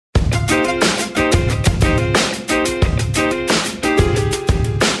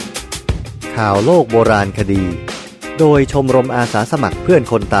ข่าวโลกโบราณคดีโดยชมรมอาสาสมัครเพื่อน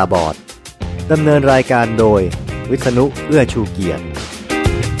คนตาบอดดำเนินรายการโดยวิษณุ เอื้อชูเกียรติ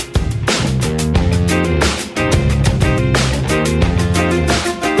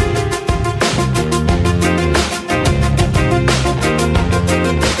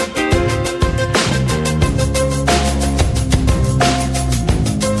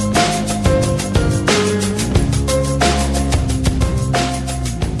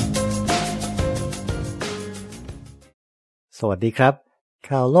สวัสดีครับ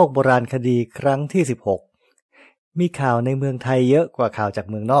ข่าวโลกโบราณคดีครั้งที่16มีข่าวในเมืองไทยเยอะกว่าข่าวจาก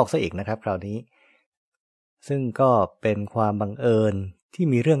เมืองนอกซะอีกนะครับคราวนี้ซึ่งก็เป็นความบังเอิญที่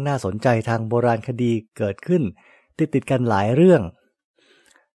มีเรื่องน่าสนใจทางโบราณคดีเกิดขึ้นติดกันหลายเรื่อง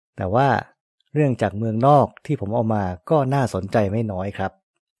แต่ว่าเรื่องจากเมืองนอกที่ผมเอามาก็น่าสนใจไม่น้อยครับ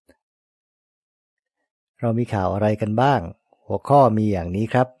เรามีข่าวอะไรกันบ้างหัวข้อมีอย่างนี้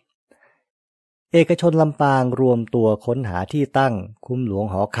ครับเอกชนลำปางรวมตัวค้นหาที่ตั้งคุ้มหลวง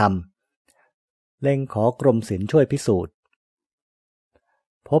หอคำเล็งขอกรมศิลป์ช่วยพิสูจน์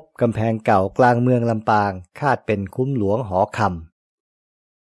พบกำแพงเก่ากลางเมืองลำปางคาดเป็นคุ้มหลวงหอค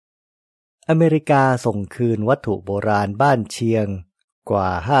ำอเมริกาส่งคืนวัตถุโบราณบ้านเชียงกว่า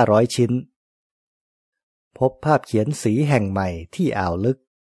500ชิ้นพบภาพเขียนสีแห่งใหม่ที่อ่าวลึก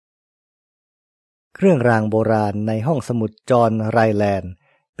เครื่องรางโบราณในห้องสมุดจอห์นไรแลนด์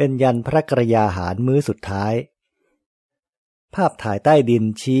เป็นยันพระกระยาหารมื้อสุดท้ายภาพถ่ายใต้ดิน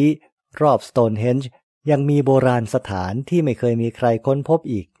ชี้รอบสโตนเฮนจ์ยังมีโบราณสถานที่ไม่เคยมีใครค้นพบ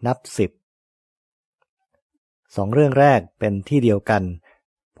อีกนับ10 2 เรื่องแรกเป็นที่เดียวกัน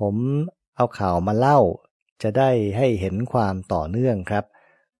ผมเอาข่าวมาเล่าจะได้ให้เห็นความต่อเนื่องครับ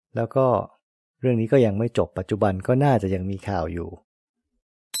แล้วก็เรื่องนี้ก็ยังไม่จบปัจจุบันก็น่าจะยังมีข่าวอยู่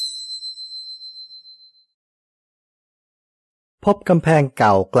พบกำแพงเก่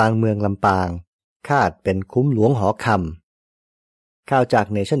ากลางเมืองลำปางคาดเป็นคุ้มหลวงหอคำข่าวจาก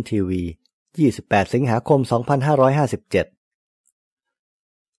เนชั่นทีวี28 สิงหาคม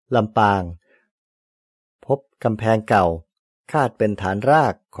 2557 ลำปางพบกำแพงเก่าคาดเป็นฐานรา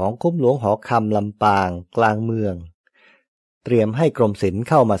กของคุ้มหลวงหอคำลำปางกลางเมืองเตรียมให้กรมศิลป์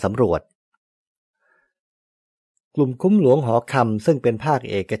เข้ามาสำรวจกลุ่มคุ้มหลวงหอคำซึ่งเป็นภาค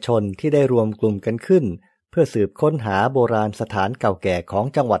เอกชนที่ได้รวมกลุ่มกันขึ้นเพื่อสืบค้นหาโบราณสถานเก่าแก่ของ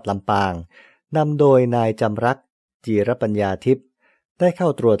จังหวัดลำปางนำโดยนายจำรักจีรปัญญาทิพย์ได้เข้า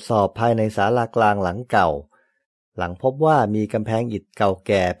ตรวจสอบภายในศาลากลางหลังเก่าหลังพบว่ามีกำแพงอิฐเก่าแ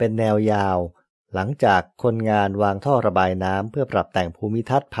ก่เป็นแนวยาวหลังจากคนงานวางท่อระบายน้ำเพื่อปรับแต่งภูมิ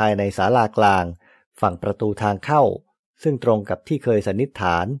ทัศน์ภายในศาลากลางฝั่งประตูทางเข้าซึ่งตรงกับที่เคยสันนิษฐ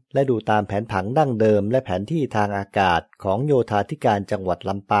านและดูตามแผนผังดั้งเดิมและแผนที่ทางอากาศของโยธาธิการจังหวัด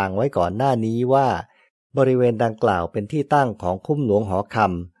ลำปางไว้ก่อนหน้านี้ว่าบริเวณดังกล่าวเป็นที่ตั้งของคุ้มหลวงหอค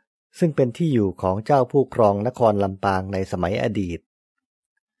ำซึ่งเป็นที่อยู่ของเจ้าผู้ครองนครลำปางในสมัยอดีต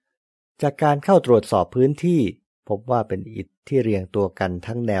จากการเข้าตรวจสอบพื้นที่พบว่าเป็นอิฐที่เรียงตัวกัน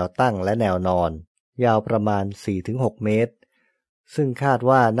ทั้งแนวตั้งและแนวนอนยาวประมาณ 4-6 เมตรซึ่งคาด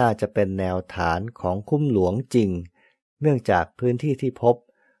ว่าน่าจะเป็นแนวฐานของคุ้มหลวงจริงเนื่องจากพื้นที่ที่พบ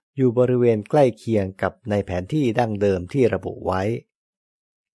อยู่บริเวณใกล้เคียงกับในแผนที่ดั้งเดิมที่ระบุไว้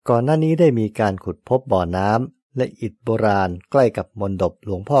ก่อนหน้านี้ได้มีการขุดพบบ่อน้ำและอิฐโบราณใกล้กับมณฑปหล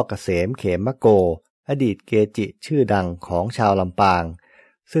วงพ่อเกษมเขมโกอดีตเกจิชื่อดังของชาวลำปาง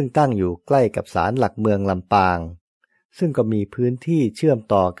ซึ่งตั้งอยู่ใกล้กับศาลหลักเมืองลำปางซึ่งก็มีพื้นที่เชื่อม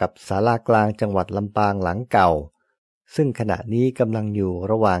ต่อกับศาลากลางจังหวัดลำปางหลังเก่าซึ่งขณะนี้กำลังอยู่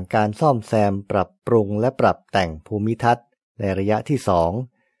ระหว่างการซ่อมแซมปรับปรุงและปรับแต่งภูมิทัศน์ในระยะที่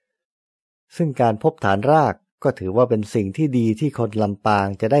2ซึ่งการพบฐานรากก็ถือว่าเป็นสิ่งที่ดีที่คนลำปาง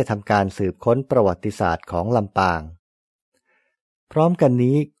จะได้ทำการสืบค้นประวัติศาสตร์ของลำปางพร้อมกัน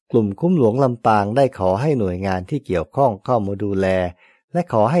นี้กลุ่มคุ้มหลวงลำปางได้ขอให้หน่วยงานที่เกี่ยวข้องเข้ามาดูแลและ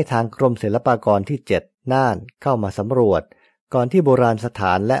ขอให้ทางกรมศิลปากรที่7น่านเข้ามาสำรวจก่อนที่โบราณสถ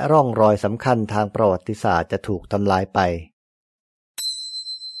านและร่องรอยสำคัญทางประวัติศาสตร์จะถูกทำลายไป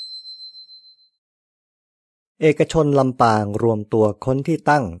เอกชนลำปางรวมตัวค้นที่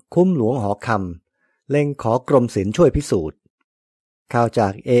ตั้งคุ้มหลวงหอคำเล็งขอกรมศิลป์ช่วยพิสูจน์ข่าวจา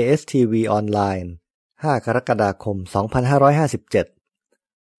ก ASTV ออนไลน์5 กรกฎาคม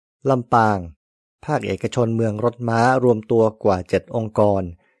 2557 ลำปางภาคเอกชนเมืองรถม้ารวมตัวกว่า7องค์กร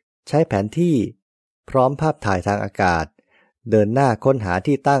ใช้แผนที่พร้อมภาพถ่ายทางอากาศเดินหน้าค้นหา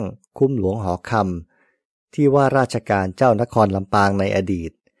ที่ตั้งคุ้มหลวงหอคำที่ว่าราชการเจ้านครลำปางในอดี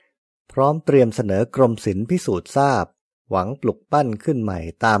ตพร้อมเตรียมเสนอกรมศิลป์พิสูจน์ทราบหวังปลุกปั้นขึ้นใหม่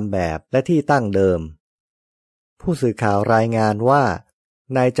ตามแบบและที่ตั้งเดิมผู้สื่อข่าวรายงานว่า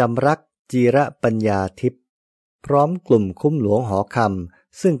นายจำรักจีรปัญญาทิพย์พร้อมกลุ่มคุ้มหลวงหอค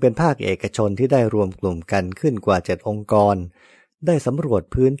ซึ่งเป็นภาคเอกชนที่ได้รวมกลุ่มกันขึ้นกว่า7องค์กรได้สำรวจ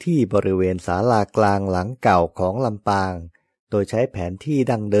พื้นที่บริเวณศาลากลางหลังเก่าของลำปางโดยใช้แผนที่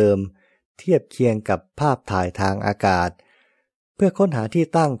ดั้งเดิมเทียบเคียงกับภาพถ่ายทางอากาศเพื่อค้นหาที่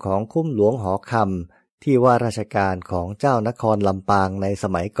ตั้งของคุ้มหลวงหอคำที่ว่าราชการของเจ้านครลำปางในส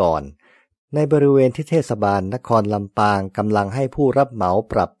มัยก่อนในบริเวณที่เทศบาลนครลำปางกำลังให้ผู้รับเหมา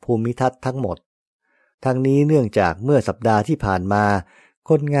ปรับภูมิทัศน์ทั้งหมดทั้งนี้เนื่องจากเมื่อสัปดาห์ที่ผ่านมา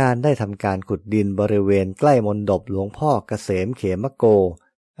คนงานได้ทำการขุดดินบริเวณใกล้มณฑปหลวงพ่อเกษมเขมโก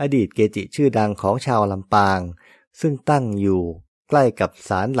อดีตเกจิชื่อดังของชาวลำปางซึ่งตั้งอยู่ใกล้กับศ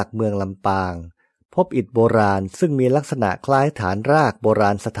าลหลักเมืองลำปางพบอิฐโบราณซึ่งมีลักษณะคล้ายฐานรากโบร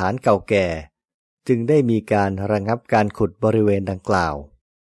าณสถานเก่าแก่จึงได้มีการระงับการขุดบริเวณดังกล่าว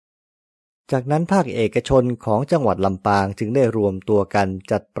จากนั้นภาคเอกชนของจังหวัดลำปางจึงได้รวมตัวกัน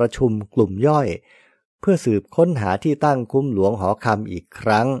จัดประชุมกลุ่มย่อยเพื่อสืบค้นหาที่ตั้งคุ้มหลวงหอคำอีกค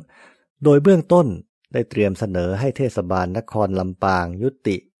รั้งโดยเบื้องต้นได้เตรียมเสนอให้เทศบาลนครลำปางยุ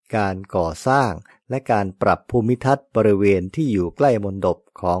ติการก่อสร้างและการปรับภูมิทัศน์บริเวณที่อยู่ใกล้มณฑป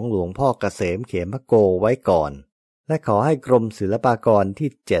ของหลวงพ่อเกษมเขมโกไว้ก่อนและขอให้กรมศิลปากรที่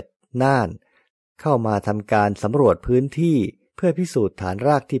7น่านเข้ามาทำการสำรวจพื้นที่เพื่อพิสูจน์ฐานร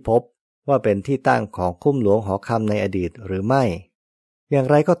ากที่พบว่าเป็นที่ตั้งของคุ้มหลวงหอคำในอดีตหรือไม่อย่าง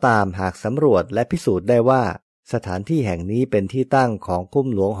ไรก็ตามหากสำรวจและพิสูจน์ได้ว่าสถานที่แห่งนี้เป็นที่ตั้งของคุ้ม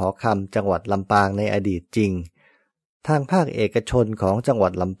หลวงหอคำจังหวัดลำปางในอดีตจริงทางภาคเอกชนของจังหวั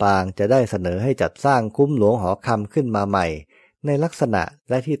ดลำปางจะได้เสนอให้จัดสร้างคุ้มหลวงหอคำขึ้นมาใหม่ในลักษณะ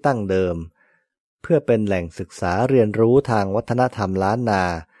และที่ตั้งเดิมเพื่อเป็นแหล่งศึกษาเรียนรู้ทางวัฒนธรรมล้านนา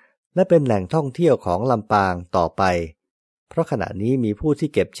และเป็นแหล่งท่องเที่ยวของลำปางต่อไปเพราะขณะนี้มีผู้ที่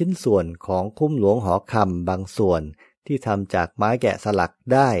เก็บชิ้นส่วนของคุ้มหลวงหอคำบางส่วนที่ทำจากไม้แกะสลัก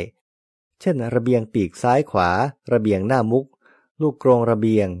ได้เช่นระเบียงปีกซ้ายขวาระเบียงหน้ามุกลูกกรงระเ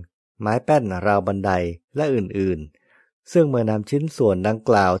บียงไม้แป้นราวบันไดและอื่นๆซึ่งเมื่อนำชิ้นส่วนดัง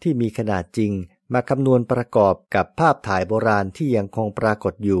กล่าวที่มีขนาดจริงมาคำนวณประกอบกับภาพถ่ายโบราณที่ยังคงปราก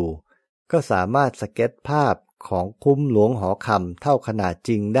ฏอยู่ก็สามารถสเก็ตภาพของคุ้มหลวงหอคำเท่าขนาดจ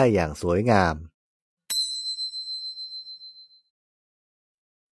ริงได้อย่างสวยงาม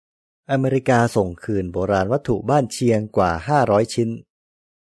อเมริกาส่งคืนโบราณวัตถุบ้านเชียงกว่า500ชิ้น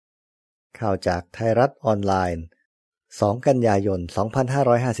ข่าวจากไทยรัฐออนไลน์2 กันยายน 2557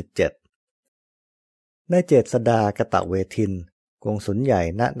นายเจษฎากตเวทินกงสุลใหญ่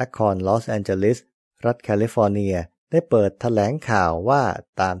ณนครลอสแอนเจลิสรัฐแคลิฟอร์เนียได้เปิดแถลงข่าวว่า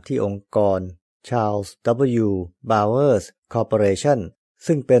ตามที่องค์กร Charles W. Bowers Corporation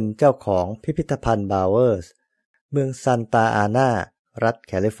ซึ่งเป็นเจ้าของพิพิธภัณฑ์ Bowers เมืองซันตาอานารัฐ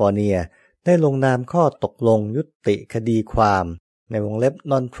แคลิฟอร์เนียได้ลงนามข้อตกลงยุติคดีความในวงเล็บ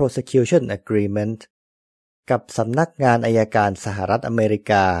Non-Prosecution Agreement กับสำนักงานอัยการสหรัฐอเมริ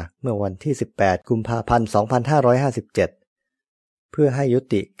กาเมื่อวันที่18กุมภาพันธ์2557เพื่อให้ยุ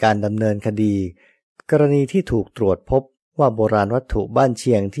ติการดำเนินคดีกรณีที่ถูกตรวจพบว่าโบราณวัตถุบ้านเ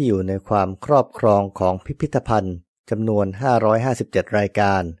ชียงที่อยู่ในความครอบครองของพิพิธภัณฑ์จำนวน557รายก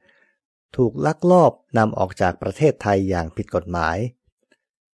ารถูกลักลอบนำออกจากประเทศไทยอย่างผิดกฎหมาย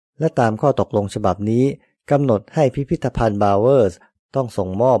และตามข้อตกลงฉบับนี้กำหนดให้พิพิธภัณฑ์บาวเวอร์สต้องส่ง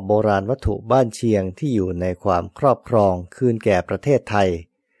มอบโบราณวัตถุบ้านเชียงที่อยู่ในความครอบครองคืนแก่ประเทศไทย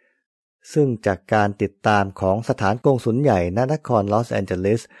ซึ่งจากการติดตามของสถานกงสุลใหญ่ณนครลอสแอนเจ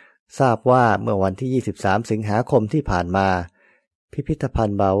ลิสทราบว่าเมื่อวันที่23สิงหาคมที่ผ่านมาพิพิธภัณ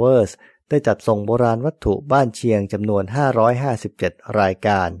ฑ์บาวเวอร์สได้จัดส่งโบราณวัตถุบ้านเชียงจำนวน557รายก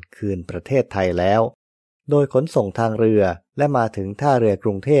ารคืนประเทศไทยแล้วโดยขนส่งทางเรือและมาถึงท่าเรือก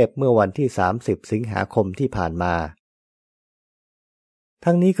รุงเทพเมื่อวันที่30สิงหาคมที่ผ่านมา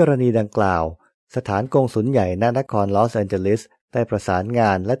ทั้งนี้กรณีดังกล่าวสถานกงสุลใหญ่ณนครลอสแอนเจลิสได้ประสานง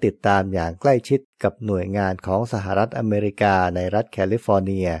านและติดตามอย่างใกล้ชิดกับหน่วยงานของสหรัฐอเมริกาในรัฐแคลิฟอร์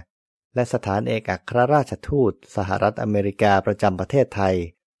เนียและสถานเอกอัครราชทูตสหรัฐอเมริกาประจำประเทศไทย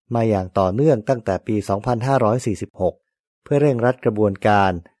มาอย่างต่อเนื่องตั้งแต่ปี2546เพื่อเร่งรัดกระบวนกา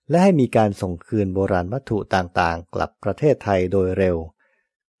รและให้มีการส่งคืนโบราณวัตถุต่างๆกลับประเทศไทยโดยเร็ว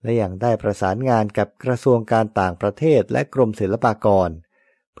และยังได้ประสานงานกับกระทรวงการต่างประเทศและกรมศิลปากร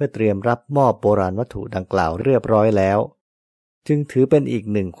เพื่อเตรียมรับมอบโบราณวัตถุดังกล่าวเรียบร้อยแล้วจึงถือเป็นอีก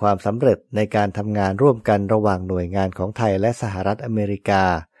หนึ่งความสำเร็จในการทำงานร่วมกันระหว่างหน่วยงานของไทยและสหรัฐอเมริกา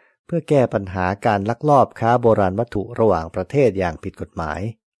เพื่อแก้ปัญหาการลักลอบค้าโบราณวัตถุระหว่างประเทศอย่างผิดกฎหมาย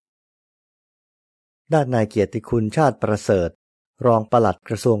ด้านนายเกียรติคุณชาติประเสริฐรองปลัดก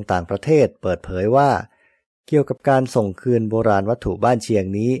ระทรวงต่างประเทศเปิดเผยว่าเกี่ยวกับการส่งคืนโบราณวัตถุบ้านเชียง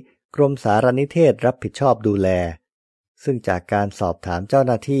นี้กรมสารนิเทศรับผิดชอบดูแลซึ่งจากการสอบถามเจ้าห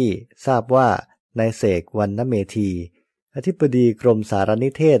น้าที่ทราบว่านายเสกวรรณเมธี อธิบดีกรมสารนิ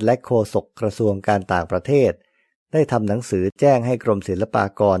เทศและโฆษกกระทรวงการต่างประเทศได้ทำหนังสือแจ้งให้กรมศิลปา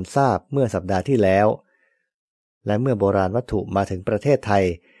กรทราบเมื่อสัปดาห์ที่แล้วและเมื่อโบราณวัตถุมาถึงประเทศไทย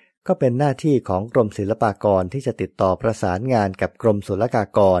ก็เป็นหน้าที่ของกรมศิลปากรที่จะติดต่อประสานงานกับกรมศุลกา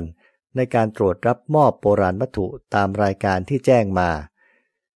กรในการตรวจรับมอบโบราณวัตถุตามรายการที่แจ้งมา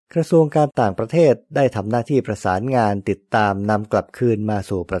กระทรวงการต่างประเทศได้ทำหน้าที่ประสานงานติดตามนำกลับคืนมา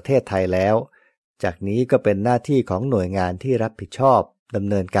สู่ประเทศไทยแล้วจากนี้ก็เป็นหน้าที่ของหน่วยงานที่รับผิดชอบดำ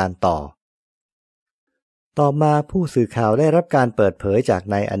เนินการต่อมาผู้สื่อข่าวได้รับการเปิดเผยจาก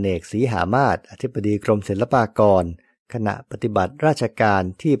นายอเนกศรีหามาศอธิบดีกรมศิลปากรขณะปฏิบัติราชการ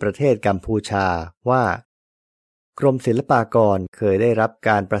ที่ประเทศกัมพูชาว่ากรมศิลปากรเคยได้รับก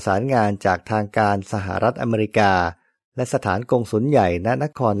ารประสานงานจากทางการสหรัฐอเมริกาและสถานกงสุลใหญ่ณน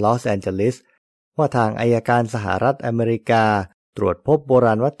ครลอสแอนเจลิสว่าทางอัยการสหรัฐอเมริกาตรวจพบโบร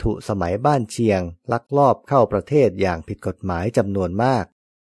าณวัตถุสมัยบ้านเชียงลักลอบเข้าประเทศอย่างผิดกฎหมายจำนวนมาก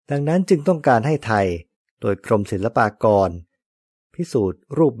ดังนั้นจึงต้องการให้ไทยโดยกรมศิลปากรพิสูจน์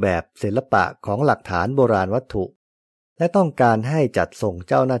รูปแบบศิลปะของหลักฐานโบราณวัตถุและต้องการให้จัดส่ง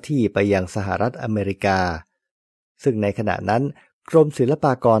เจ้าหน้าที่ไปยังสหรัฐอเมริกาซึ่งในขณะนั้นกรมศิลป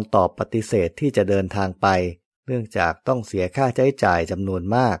ากรตอบปฏิเสธที่จะเดินทางไปเนื่องจากต้องเสียค่าใช้จ่ายจำนวน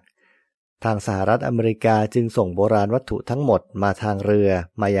มากทางสหรัฐอเมริกาจึงส่งโบราณวัตถุทั้งหมดมาทางเรือ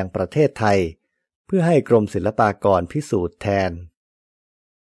มายังประเทศไทยเพื่อให้กรมศิลปากรพิสูจน์แทน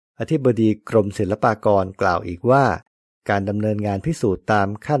อธิบดีกรมศิลปากรกล่าวอีกว่าการดำเนินงานพิสูจน์ตาม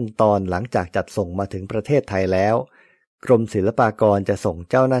ขั้นตอนหลังจากจัดส่งมาถึงประเทศไทยแล้วกรมศิลปากรจะส่ง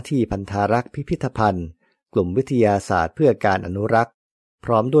เจ้าหน้าที่พันธารักษ์พิพิธภัณฑ์กลุ่มวิทยาศาสตร์เพื่อการอนุรักษ์พ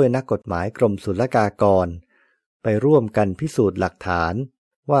ร้อมด้วยนักกฎหมายกรมศุลกากรไปร่วมกันพิสูจน์หลักฐาน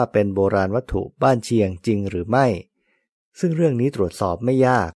ว่าเป็นโบราณวัตถุบ้านเชียงจริงหรือไม่ซึ่งเรื่องนี้ตรวจสอบไม่ย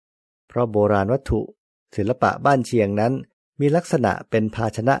ากเพราะโบราณวัตถุศิลปะบ้านเชียงนั้นมีลักษณะเป็นภา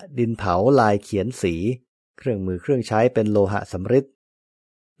ชนะดินเผาลายเขียนสีเครื่องมือเครื่องใช้เป็นโลหะสำริด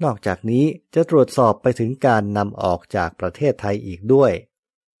นอกจากนี้จะตรวจสอบไปถึงการนำออกจากประเทศไทยอีกด้วย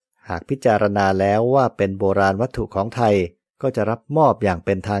หากพิจารณาแล้วว่าเป็นโบราณวัตถุของไทยก็จะรับมอบอย่างเ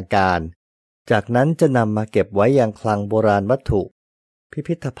ป็นทางการจากนั้นจะนำมาเก็บไว้ยังคลังโบราณวัตถุพิ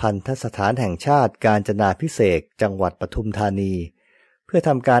พิธภัณฑสถานแห่งชาติกาญจนาภิเษกจังหวัดปทุมธานีเพื่อท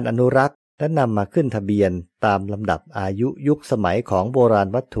ำการอนุรักษ์และนำมาขึ้นทะเบียนตามลำดับอายุยุคสมัยของโบราณ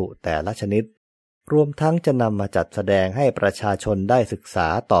วัตถุแต่ละชนิดรวมทั้งจะนำมาจัดแสดงให้ประชาชนได้ศึกษา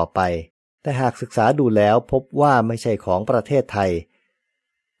ต่อไปแต่หากศึกษาดูแล้วพบว่าไม่ใช่ของประเทศไทย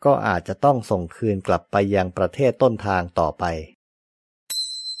ก็อาจจะต้องส่งคืนกลับไปยังประเทศต้นทางต่อไป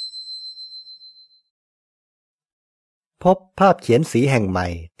พบภาพเขียนสีแห่งใหม่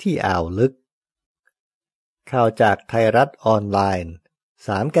ที่อ่าวลึกข่าวจากไทยรัฐออนไลน์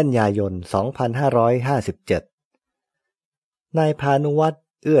3 กันยายน 2557 นายพานุวัฒน์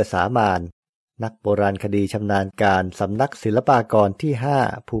เอื้อสามานนักโบราณคดีชำนาญการสำนักศิลปากรที่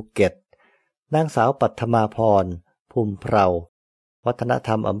 5 ภูเก็ตนางสาวปัทมาพรภูมิเพราวัฒนธ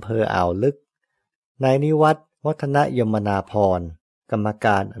รรมอำเภออ่าวลึกนายนิวัฒน์วัฒนยมนาพรกรรมก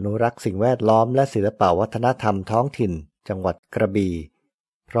ารอนุรักษ์สิ่งแวดล้อมและศิลปวัฒนธรรมท้องถิ่นจังหวัดกระบี่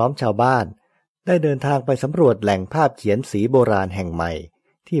พร้อมชาวบ้านได้เดินทางไปสำรวจแหล่งภาพเขียนสีโบราณแห่งใหม่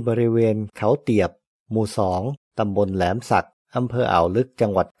ที่บริเวณเขาเตียบหมู่ 2 ตำบลแหลมสักอำเภออ่าวลึกจั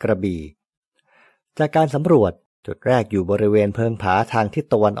งหวัดกระบี่จากการสำรวจจุดแรกอยู่บริเวณเพิงผาทางทิศ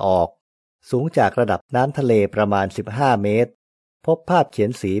ตะวันออกสูงจากระดับน้ำทะเลประมาณ15 เมตรพบภาพเขีย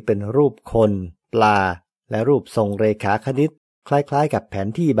นสีเป็นรูปคนปลาและรูปทรงเรขาคณิตคล้ายๆกับแผน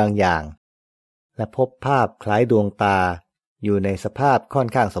ที่บางอย่างและพบภาพคล้ายดวงตาอยู่ในสภาพค่อน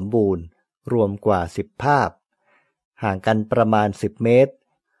ข้างสมบูรณ์รวมกว่า10 ภาพห่างกันประมาณ10 เมตร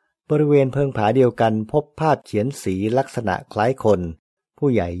บริเวณเพิงผาเดียวกันพบภาพเขียนสีลักษณะคล้ายคนผู้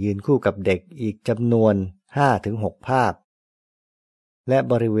ใหญ่ยืนคู่กับเด็กอีกจำนวน 5-6 ภาพและ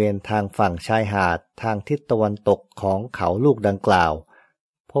บริเวณทางฝั่งชายหาดทางทิศตะวันตกของเขาลูกดังกล่าว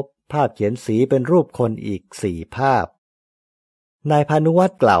พบภาพเขียนสีเป็นรูปคนอีก4 ภาพนายพานุวั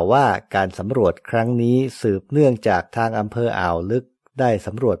ฒน์กล่าวว่าการสำรวจครั้งนี้สืบเนื่องจากทางอำเภออ่าวลึกได้ส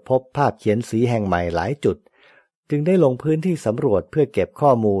ำรวจพบภาพเขียนสีแห่งใหม่หลายจุดจึงได้ลงพื้นที่สำรวจเพื่อเก็บข้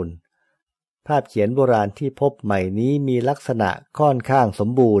อมูลภาพเขียนโบราณที่พบใหม่นี้มีลักษณะค่อนข้างสม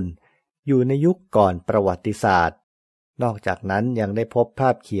บูรณ์อยู่ในยุคก่อนประวัติศาสตร์นอกจากนั้นยังได้พบภา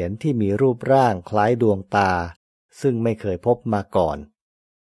พเขียนที่มีรูปร่างคล้ายดวงตาซึ่งไม่เคยพบมาก่อน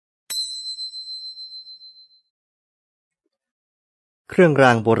เครื่องร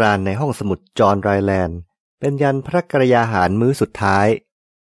างโบราณในห้องสมุดจอห์น ไรแลนด์เป็นยันพระกระยาหารมื้อสุดท้าย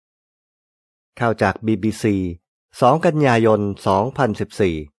ข่าวจาก BBC 2 กันยายน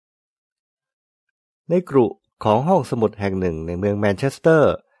 2014 ในกรุ ของห้องสมุดแห่งหนึ่งในเมืองแมนเชสเตอ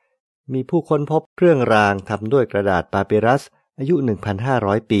ร์มีผู้ค้นพบเครื่องรางทำด้วยกระดาษปาปิรัสอายุ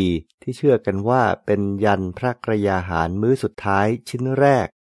 1,500 ปีที่เชื่อกันว่าเป็นยันพระกระยาหารมื้อสุดท้ายชิ้นแรก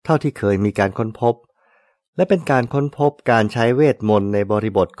เท่าที่เคยมีการค้นพบและเป็นการค้นพบการใช้เวทมนต์ในบ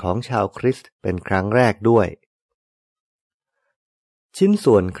ริบทของชาวคริสต์เป็นครั้งแรกด้วยชิ้น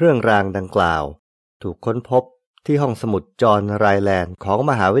ส่วนเครื่องรางดังกล่าวถูกค้นพบที่ห้องสมุดจอห์นไรแลนด์ของ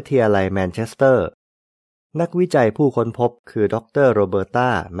มหาวิทยาลัยแมนเชสเตอร์นักวิจัยผู้ค้นพบคือดร.โรเบอร์ตา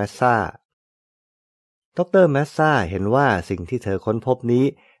แมสซาดร.แมสซาเห็นว่าสิ่งที่เธอค้นพบนี้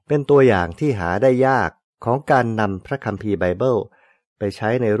เป็นตัวอย่างที่หาได้ยากของการนำพระคัมภีร์ไบเบิลไปใช้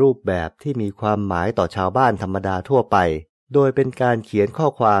ในรูปแบบที่มีความหมายต่อชาวบ้านธรรมดาทั่วไปโดยเป็นการเขียนข้อ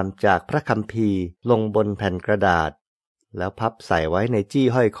ความจากพระคัมภีร์ลงบนแผ่นกระดาษแล้วพับใส่ไว้ในจี้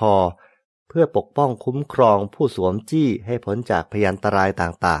ห้อยคอเพื่อปกป้องคุ้มครองผู้สวมจี้ให้พ้นจากพยันตราย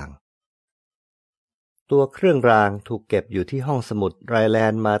ต่างๆตัวเครื่องรางถูกเก็บอยู่ที่ห้องสมุดไรแล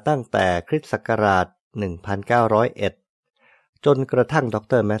นด์มาตั้งแต่คริสต์ศักราช 1901 จนกระทั่งด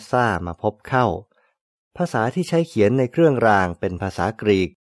ร.แมสซามาพบเข้าภาษาที่ใช้เขียนในเครื่องรางเป็นภาษากรีก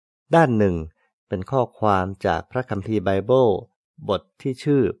ด้านหนึ่งเป็นข้อความจากพระคัมภีร์ไบเบิลบทที่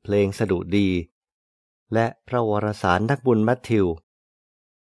ชื่อเพลงสดุดีและพระวารสารนักบุญมัทธิว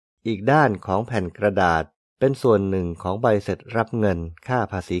อีกด้านของแผ่นกระดาษเป็นส่วนหนึ่งของใบเสร็จรับเงินค่า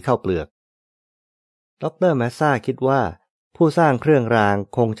ภาษีข้าวเปลือกดร.แมสซาคิดว่าผู้สร้างเครื่องราง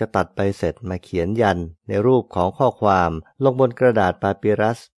คงจะตัดใบเสร็จมาเขียนยันในรูปของข้อความลงบนกระดาษปาปิ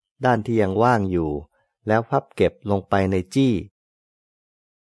รัสด้านที่ยังว่างอยู่แล้วพับเก็บลงไปในจี้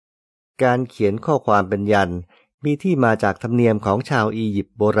การเขียนข้อความเป็นยันมีที่มาจากธรรมเนียมของชาวอียิป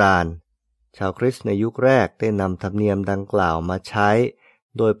ต์โบราณชาวคริสต์ในยุคแรกได้นำธรรมเนียมดังกล่าวมาใช้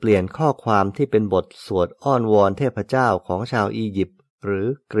โดยเปลี่ยนข้อความที่เป็นบทสวดอ้อนวอนเทพเจ้าของชาวอียิปต์หรือ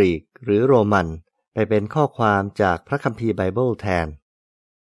กรีกหรือโรมันไปเป็นข้อความจากพระคัมภีร์ไบเบิลแทน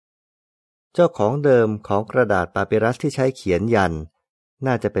เจ้าของเดิมของกระดาษปาปิรัสที่ใช้เขียนยัน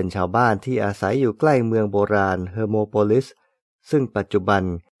น่าจะเป็นชาวบ้านที่อาศัยอยู่ใกล้เมืองโบราณเฮอร์โมโพลิสซึ่งปัจจุบัน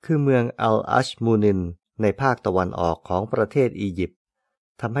คือเมืองอัลอัชมูนินในภาคตะวันออกของประเทศอียิปต์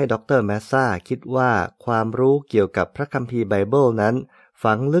ทำให้ดร.แมสซาคิดว่าความรู้เกี่ยวกับพระคัมภีร์ไบเบิลนั้น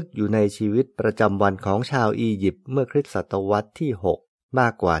ฝังลึกอยู่ในชีวิตประจำวันของชาวอียิปต์เมื่อคริสตศตวรรษที่ 6มา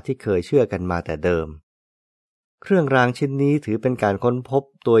กกว่าที่เคยเชื่อกันมาแต่เดิมเครื่องรางชิ้นนี้ถือเป็นการค้นพบ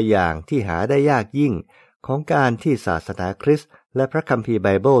ตัวอย่างที่หาได้ยากยิ่งของการที่ศาสนาคริสต์และพระคัมภีร์ไบ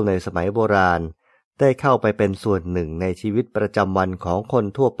เบิลในสมัยโบราณได้เข้าไปเป็นส่วนหนึ่งในชีวิตประจำวันของคน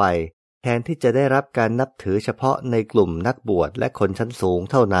ทั่วไปแทนที่จะได้รับการนับถือเฉพาะในกลุ่มนักบวชและคนชั้นสูง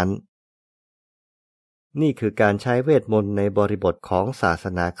เท่านั้นนี่คือการใช้เวทมนต์ในบริบทของศาส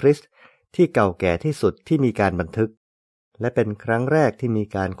นาคริสต์ที่เก่าแก่ที่สุดที่มีการบันทึกและเป็นครั้งแรกที่มี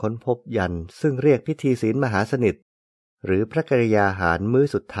การค้นพบยันซึ่งเรียกพิธีศีลมหาสนิทหรือพระกยาหารมื้อ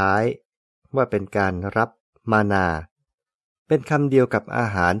สุดท้ายว่าเป็นการรับมานาเป็นคำเดียวกับอา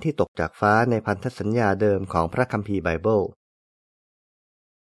หารที่ตกจากฟ้าในพันธสัญญาเดิมของพระคัมภีร์ไบเบิล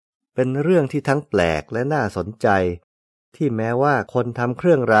เป็นเรื่องที่ทั้งแปลกและน่าสนใจที่แม้ว่าคนทำเค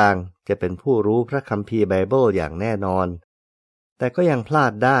รื่องรางจะเป็นผู้รู้พระคัมภีร์ไบเบิลอย่างแน่นอนแต่ก็ยังพลา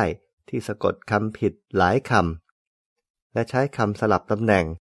ดได้ที่สะกดคำผิดหลายคำและใช้คำสลับตำแหน่ง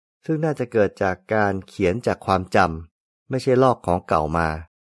ซึ่งน่าจะเกิดจากการเขียนจากความจำไม่ใช่ลอกของเก่ามา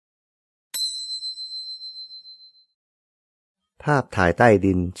ภาพถ่ายใต้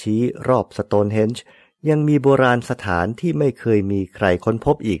ดินชี้รอบสโตนเฮนจ์ยังมีโบราณสถานที่ไม่เคยมีใครค้นพ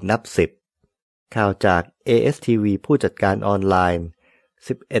บอีกนับ10ข่าวจาก ASTV ผู้จัดการออนไลน์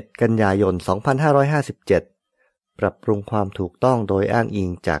11 กันยายน 2557 ปรับปรุงความถูกต้องโดยอ้างอิง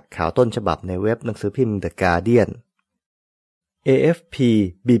จากข่าวต้นฉบับในเว็บหนังสือพิมพ์ The Guardian AFP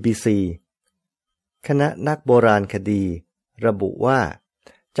BBC คณะนักโบราณคดีระบุว่า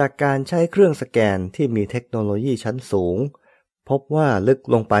จากการใช้เครื่องสแกนที่มีเทคโนโลยีชั้นสูงพบว่าลึก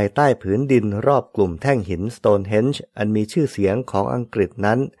ลงไปใต้ผืนดินรอบกลุ่มแท่งหินสโตนเฮนจ์อันมีชื่อเสียงของอังกฤษ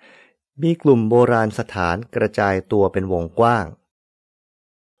นั้นมีกลุ่มโบราณสถานกระจายตัวเป็นวงกว้าง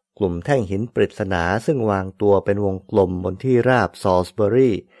กลุ่มแท่งหินปริศนาซึ่งวางตัวเป็นวงกลมบนที่ราบซอลส์เบอ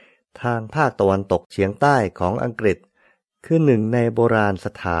รีทางภาคตะวันตกเฉียงใต้ของอังกฤษคือหนึ่งในโบราณส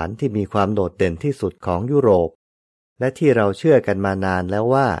ถานที่มีความโดดเด่นที่สุดของยุโรปและที่เราเชื่อกันมานานแล้ว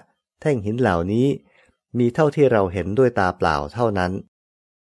ว่าแท่งหินเหล่านี้มีเท่าที่เราเห็นด้วยตาเปล่าเท่านั้น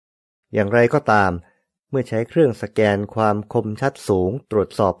อย่างไรก็ตามเมื่อใช้เครื่องสแกนความคมชัดสูงตรวจ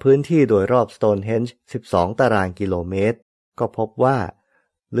สอบพื้นที่โดยรอบสโตนเฮนจ์12 ตารางกิโลเมตรก็พบว่า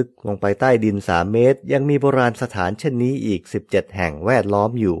ลึกลงไปใต้ดิน3 เมตรยังมีโบราณสถานเช่นนี้อีก17 แห่งแวดล้อ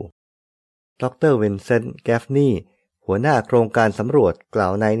มอยู่ดร.วินเซนต์ แกฟนี หัวหน้าโครงการสำรวจกล่า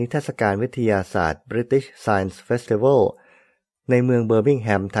วในนิทรรศการวิทยาศาสตร์ British Science Festival ในเมืองเบอร์มิงแฮ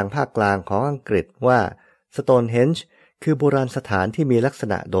มทางภาคกลางของอังกฤษว่าสโตนเฮนจ์คือโบราณสถานที่มีลักษ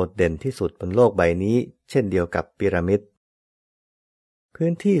ณะโดดเด่นที่สุดบนโลกใบนี้เช่นเดียวกับพีระมิดพื้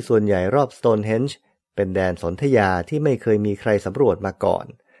นที่ส่วนใหญ่รอบสโตนเฮนจ์เป็นแดนสนธยาที่ไม่เคยมีใครสำรวจมาก่อน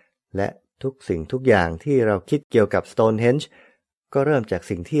และทุกสิ่งทุกอย่างที่เราคิดเกี่ยวกับสโตนเฮนจ์ก็เริ่มจาก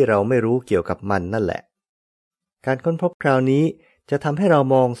สิ่งที่เราไม่รู้เกี่ยวกับมันนั่นแหละการค้นพบคราวนี้จะทำให้เรา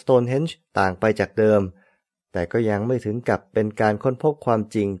มองสโตนเฮนจ์ต่างไปจากเดิมแต่ก็ยังไม่ถึงกับเป็นการค้นพบความ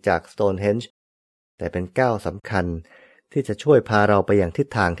จริงจากสโตนเฮนจ์แต่เป็นก้าวสำคัญที่จะช่วยพาเราไปอย่างทิศ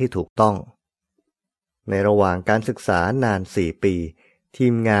ทางที่ถูกต้องในระหว่างการศึกษานาน4 ปีที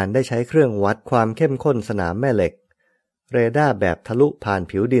มงานได้ใช้เครื่องวัดความเข้มข้นสนามแม่เหล็กเรดาร์แบบทะลุผ่าน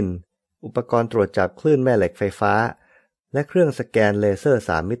ผิวดินอุปกรณ์ตรวจจับคลื่นแม่เหล็กไฟฟ้าและเครื่องสแกนเลเซอร์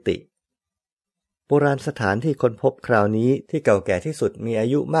3 มิติโบราณสถานที่ค้นพบคราวนี้ที่เก่าแก่ที่สุดมีอา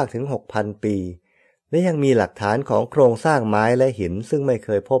ยุมากถึง 6,000 ปีและยังมีหลักฐานของโครงสร้างไม้และหินซึ่งไม่เค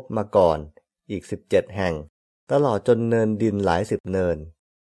ยพบมาก่อนอีก17 แห่งตลอดจนเนินดินหลาย10 เนิน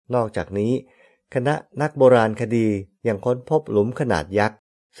นอกจากนี้คณะนักโบราณคดียังค้นพบหลุมขนาดยักษ์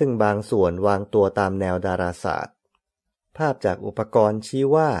ซึ่งบางส่วนวางตัวตามแนวดาราศาสตร์ภาพจากอุปกรณ์ชี้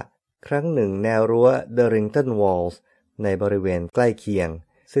ว่าครั้งหนึ่งแนวรั้ว Darrington Walls ในบริเวณใกล้เคียง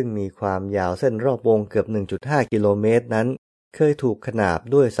ซึ่งมีความยาวเส้นรอบวงเกือบ 1.5 กิโลเมตรนั้นเคยถูกขนาบ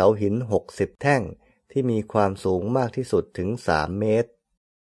ด้วยเสาหิน60 แท่งที่มีความสูงมากที่สุดถึง3 เมตร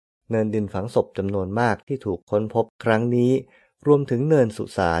เนินดินฝังศพจำนวนมากที่ถูกค้นพบครั้งนี้รวมถึงเนินสุ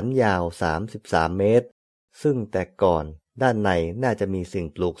สานยาว33 เมตรซึ่งแต่ก่อนด้านในน่าจะมีสิ่ง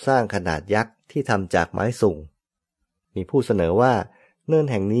ปลูกสร้างขนาดยักษ์ที่ทำจากไม้สุ่งมีผู้เสนอว่าเนิน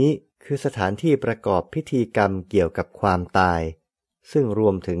แห่งนี้คือสถานที่ประกอบพิธีกรรมเกี่ยวกับความตายซึ่งร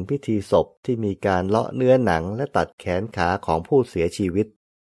วมถึงพิธีศพที่มีการเลาะเนื้อหนังและตัดแขนขาของผู้เสียชีวิต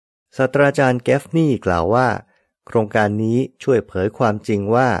ศาสตราจารย์แกฟนี่กล่าวว่าโครงการนี้ช่วยเผยความจริง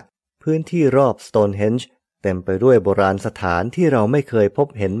ว่าพื้นที่รอบสโตนเฮนจ์เต็มไปด้วยโบราณสถานที่เราไม่เคยพบ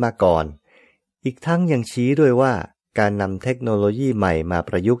เห็นมาก่อนอีกทั้งยังชี้ด้วยว่าการนำเทคโนโลยีใหม่มาป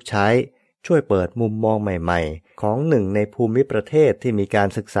ระยุกต์ใช้ช่วยเปิดมุมมองใหม่ๆของหนึ่งในภูมิประเทศที่มีการ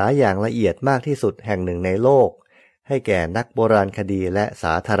ศึกษาอย่างละเอียดมากที่สุดแห่งหนึ่งในโลกให้แก่นักโบราณคดีและส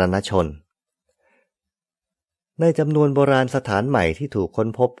าธารณชนในจำนวนโบราณสถานใหม่ที่ถูกค้น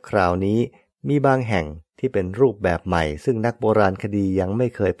พบคราวนี้มีบางแห่งที่เป็นรูปแบบใหม่ซึ่งนักโบราณคดียังไม่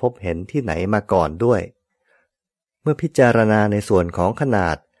เคยพบเห็นที่ไหนมาก่อนด้วยเมื่อพิจารณาในส่วนของขนา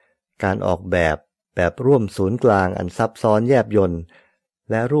ดการออกแบบร่วมศูนย์กลางอันซับซ้อนแยบยล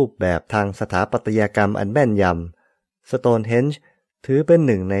และรูปแบบทางสถาปัตยกรรมอันแม่นยำสโตนเฮนจ์ถือเป็นห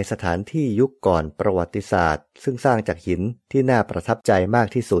นึ่งในสถานที่ยุคก่อนประวัติศาสตร์ซึ่งสร้างจากหินที่น่าประทับใจมาก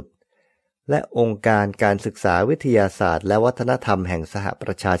ที่สุดและองค์การการศึกษาวิทยาศาสตร์และวัฒนธรรมแห่งสหป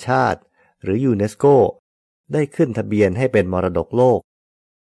ระชาชาติหรือยูเนสโกได้ขึ้นทะเบียนให้เป็นมรดกโลก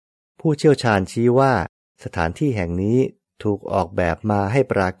ผู้เชี่ยวชาญชี้ว่าสถานที่แห่งนี้ถูกออกแบบมาให้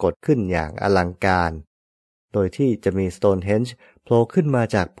ปรากฏขึ้นอย่างอลังการโดยที่จะมีสโตนเฮนจ์โผล่ขึ้นมา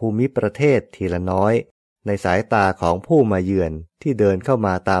จากภูมิประเทศทีละน้อยในสายตาของผู้มาเยือนที่เดินเข้าม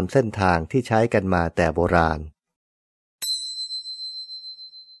าตามเส้นทางที่ใช้กันมาแต่โบราณ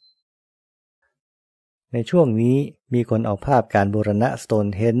ในช่วงนี้มีคนเอาภาพการบูรณะสโตน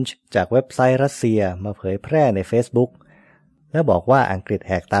เฮนจ์จากเว็บไซต์รัสเซียมาเผยแพร่ใน Facebook และบอกว่าอังกฤษแ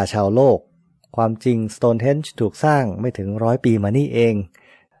หกตาชาวโลกความจริงสโตนเฮนจ์ถูกสร้างไม่ถึง100 ปีมานี่เอง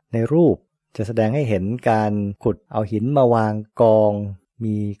ในรูปจะแสดงให้เห็นการขุดเอาหินมาวางกอง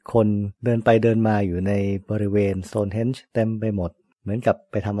มีคนเดินไปเดินมาอยู่ในบริเวณสโตนเฮนจ์เต็มไปหมดเหมือนกับ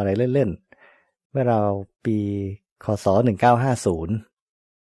ไปทำอะไรเล่นๆเมื่อเราปีคศ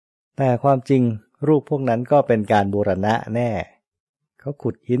1950แต่ความจริงรูปพวกนั้นก็เป็นการบูรณะแน่เขาขุ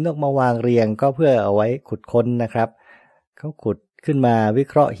ดหินออกมาวางเรียงก็เพื่อเอาไว้ขุดค้นนะครับเขาขุดขึ้นมาวิ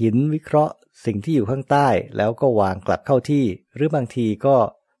เคราะห์หินวิเคราะห์สิ่งที่อยู่ข้างใต้แล้วก็วางกลับเข้าที่หรือบางทีก็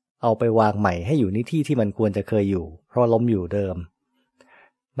เอาไปวางใหม่ให้อยู่ในที่ที่มันควรจะเคยอยู่เพราะล้มอยู่เดิม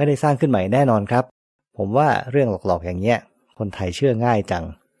ไม่ได้สร้างขึ้นใหม่แน่นอนครับผมว่าเรื่องหลอกๆอย่างเงี้ยคนไทยเชื่อง่ายจัง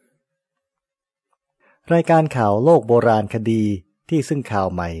รายการข่าวโลกโบราณคดีที่ซึ่งข่าว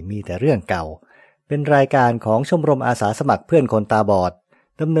ใหม่มีแต่เรื่องเก่าเป็นรายการของชมรมอาสาสมัครเพื่อนคนตาบอด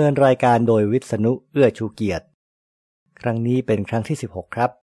ดำเนินรายการโดยวิษณุเอื้อชูเกียรติครั้งนี้เป็นครั้งที่16ครั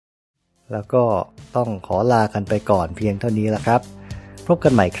บแล้วก็ต้องขอลากันไปก่อนเพียงเท่านี้ละครับพบกั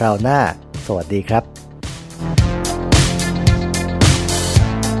นใหม่คราวหน้าสวัสดีครับ